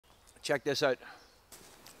check this out.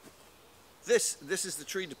 This is the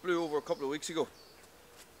tree that blew over a couple of weeks ago.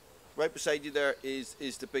 Right beside you there is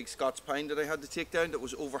the big Scots pine that I had to take down that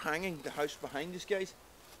was overhanging the house behind us, guys.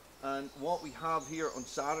 And what we have here on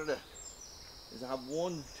Saturday is I have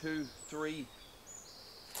 1, 2, 3,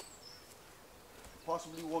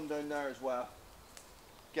 possibly one down there as well,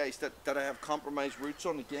 guys, that I have compromised roots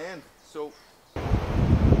on again. So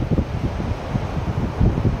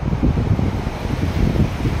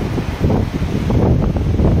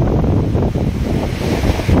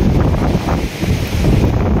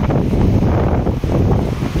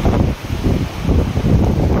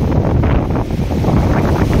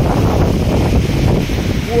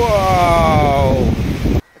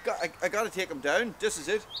I got to take them down. This is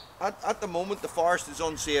it. At the moment, the forest is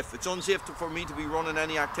unsafe. It's unsafe for me to be running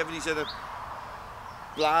any activities in it.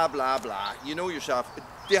 Blah, blah, blah. You know yourself.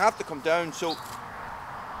 They have to come down. So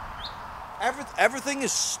everything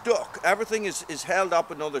is stuck. Everything is held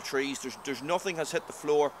up in other trees. There's nothing has hit the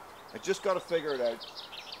floor. I just got to figure it out.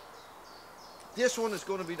 This one is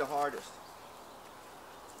going to be the hardest.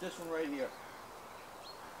 This one right here.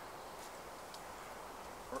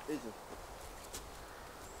 Or is it?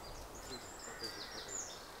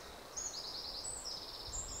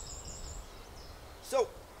 So,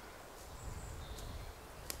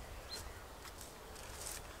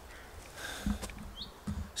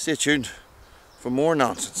 stay tuned for more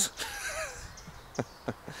nonsense.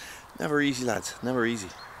 Never easy, lads, never easy.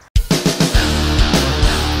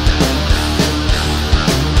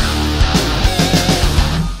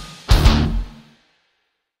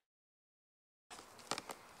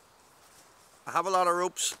 I have a lot of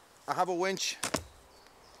ropes, I have a winch.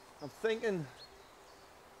 I'm thinking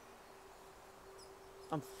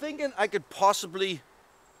I could possibly,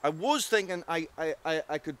 I was thinking I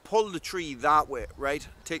could pull the tree that way, right?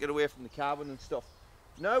 Take it away from the cabin and stuff.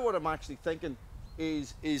 Now what I'm actually thinking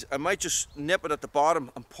is I might just nip it at the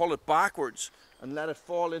bottom and pull it backwards and let it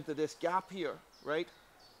fall into this gap here, right?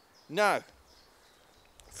 Now,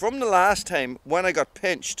 from the last time when I got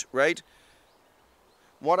pinched, right?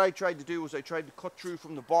 What I tried to do was I tried to cut through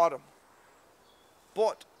from the bottom.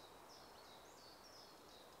 But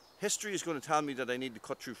history is going to tell me that I need to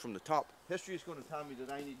cut through from the top. History is going to tell me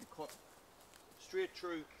that I need to cut straight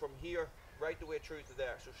through from here, right the way through to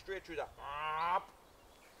there. So straight through that.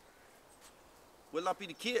 Will that be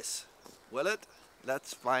the case? Will it?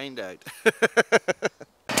 Let's find out.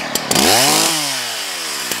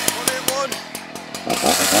 181.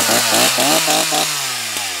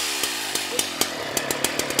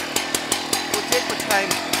 We'll take my time.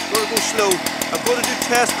 We're going to go slow. I'm going to do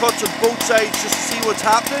test cuts on both sides just to see what's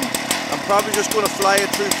happening. I'm probably just going to fly it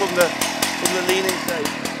through from the leaning side.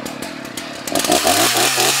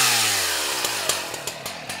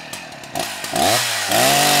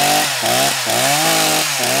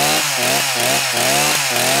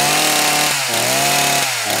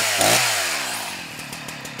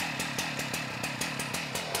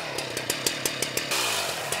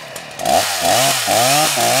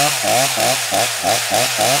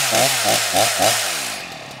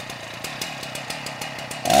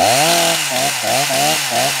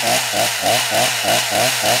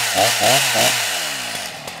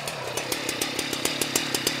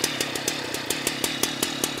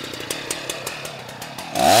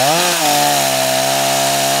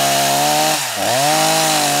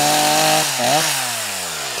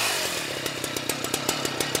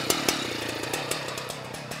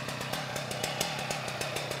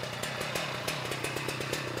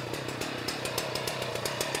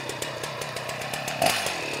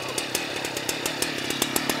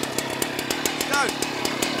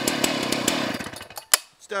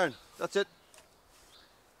 Down. That's it.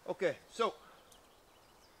 Okay, so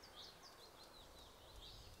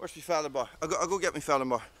where's my felling bar? I'll go get my felling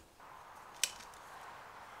bar.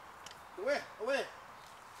 Away, away.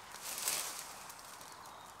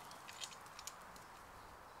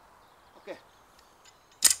 Okay.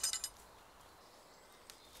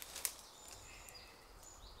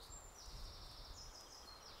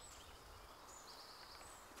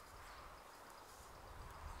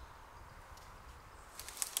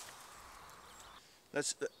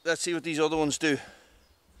 Let's see what these other ones do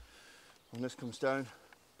when this comes down.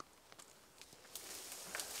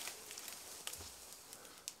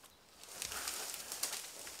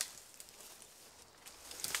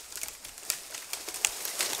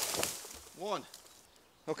 One.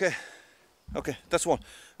 Okay, that's one.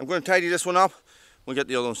 I'm going to tidy this one up. We'll get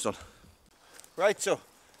the other ones done. Right, so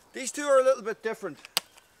these two are a little bit different.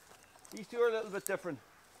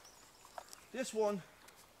 This one,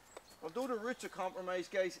 although the roots are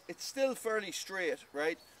compromised, guys, it's still fairly straight,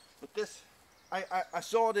 right? But this, I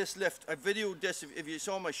saw this lift. I videoed this. If you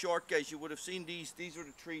saw my short guys, you would have seen these. These are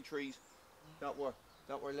the 3 trees that were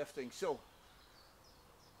lifting. So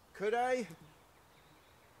could I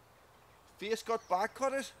face cut, back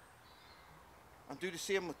cut it and do the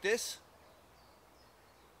same with this?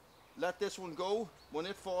 Let this one go. When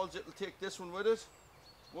it falls, it'll take this one with it.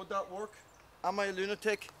 Would that work? Am I a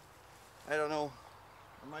lunatic? I don't know.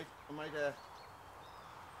 I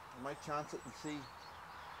might chance it and see.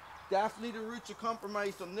 Definitely the roots are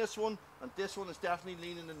compromised on this one, and this one is definitely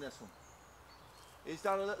leaning in this one. Is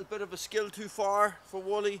that a little bit of a skill too far for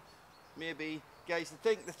Wooly? Maybe. Guys,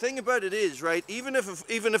 the thing about it is, right, even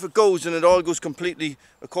if it goes and it all goes completely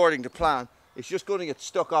according to plan, it's just going to get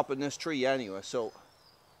stuck up in this tree anyway, so.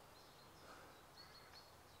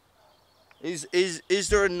 Is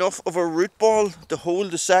there enough of a root ball to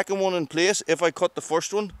hold the second one in place if I cut the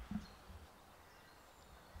first one?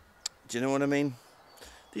 Do you know what I mean?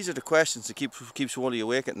 These are the questions that keeps Wooly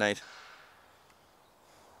awake at night.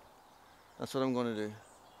 That's what I'm going to do.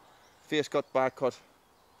 Face cut, back cut.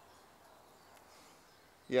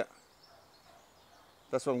 Yeah.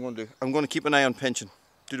 That's what I'm going to do. I'm going to keep an eye on pinching.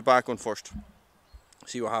 Do the back one first.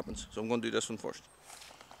 See what happens. So I'm going to do this one first.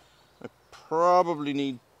 I probably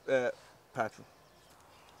need petrol.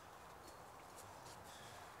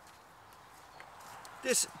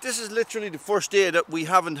 This is literally the first day that we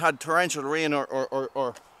haven't had torrential rain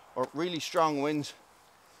or really strong winds.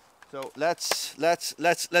 So let's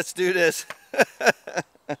do this.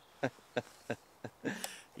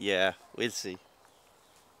 Yeah, we'll see.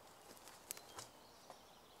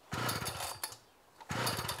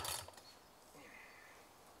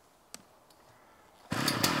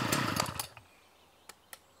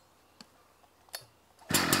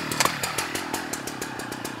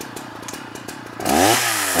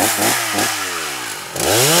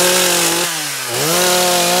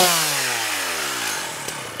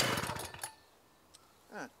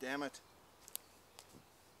 Damn it.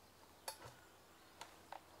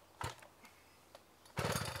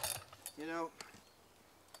 You know.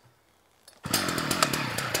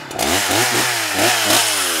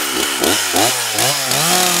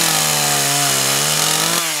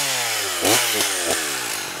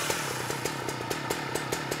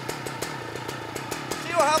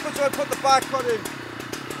 See what happens when I put the back cut in.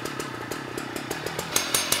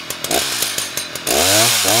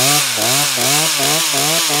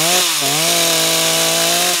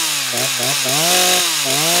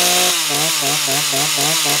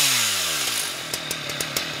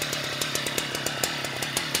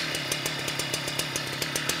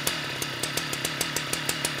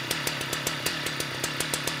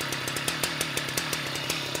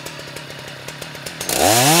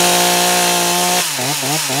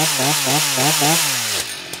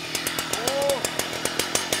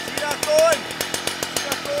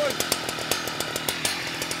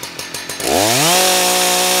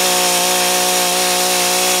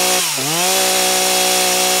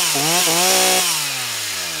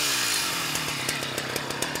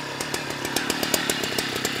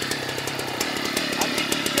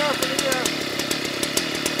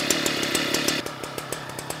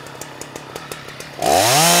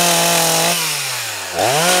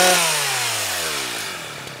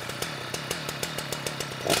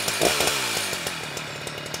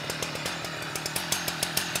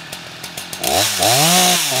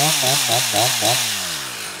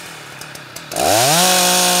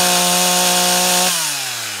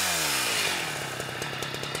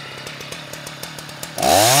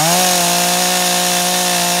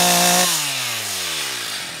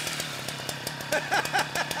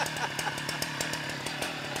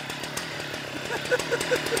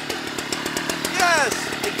 Yes,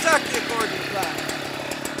 exactly according to plan.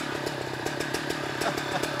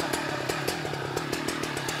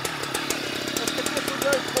 Let's get this one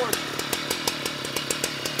out for you.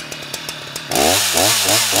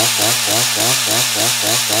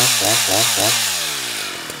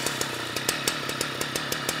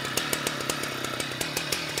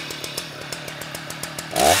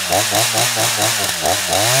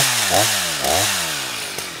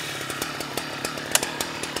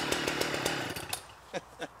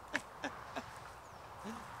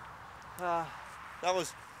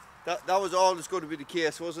 That was always going to be the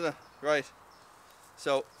case, wasn't it? Right.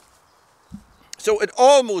 So it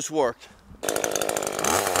almost worked.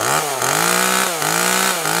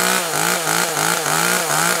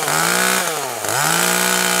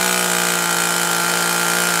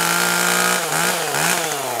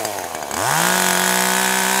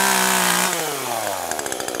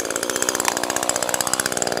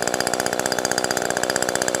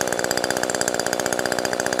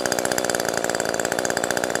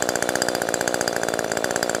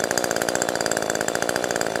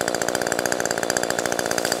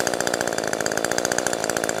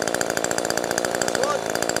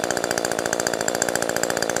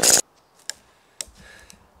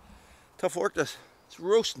 Tough work this. It's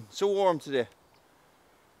roasting, so warm today.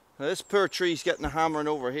 Now this poor tree's getting a hammering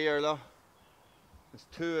over here, look. There's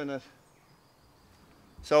two in it.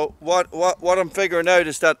 So what I'm figuring out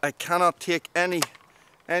is that I cannot take any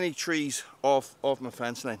trees off my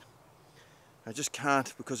fence line. I just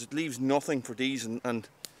can't, because it leaves nothing for these, and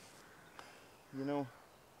you know,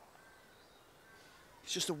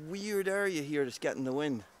 it's just a weird area here that's getting the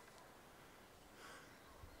wind.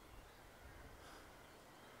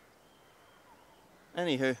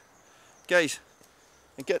 Anywho, guys,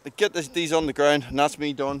 I get these on the ground, and that's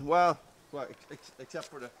me done. Well, except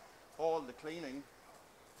for all the cleaning,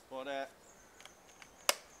 but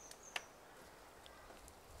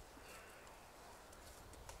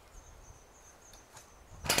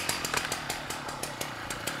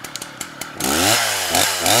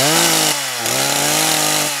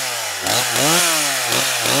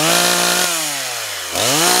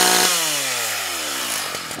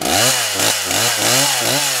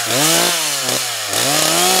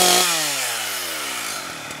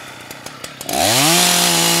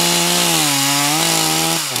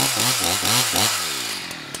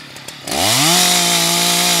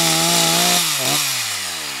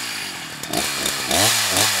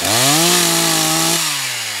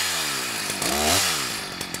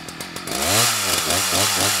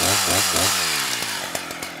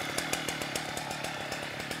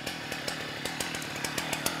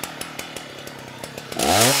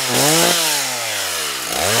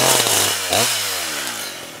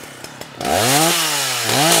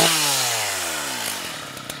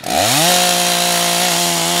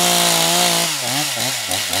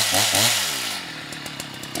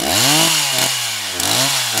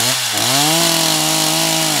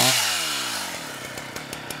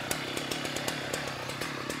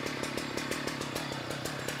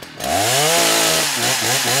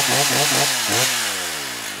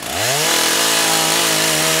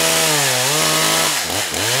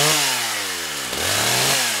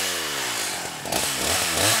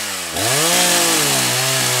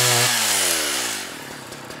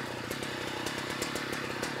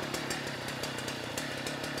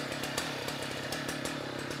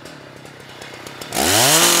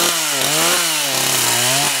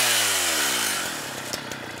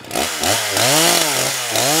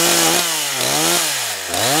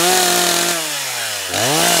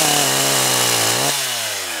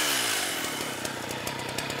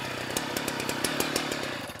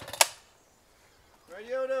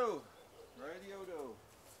radio.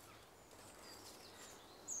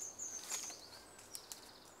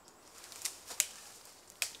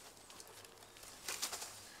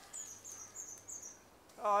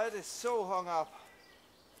 Oh, it is so hung up.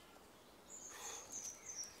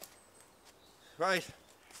 Right,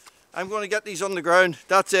 I'm going to get these on the ground.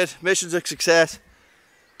 That's it. Mission's a success.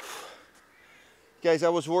 Guys, I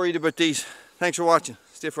was worried about these. Thanks for watching.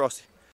 Stay frosty.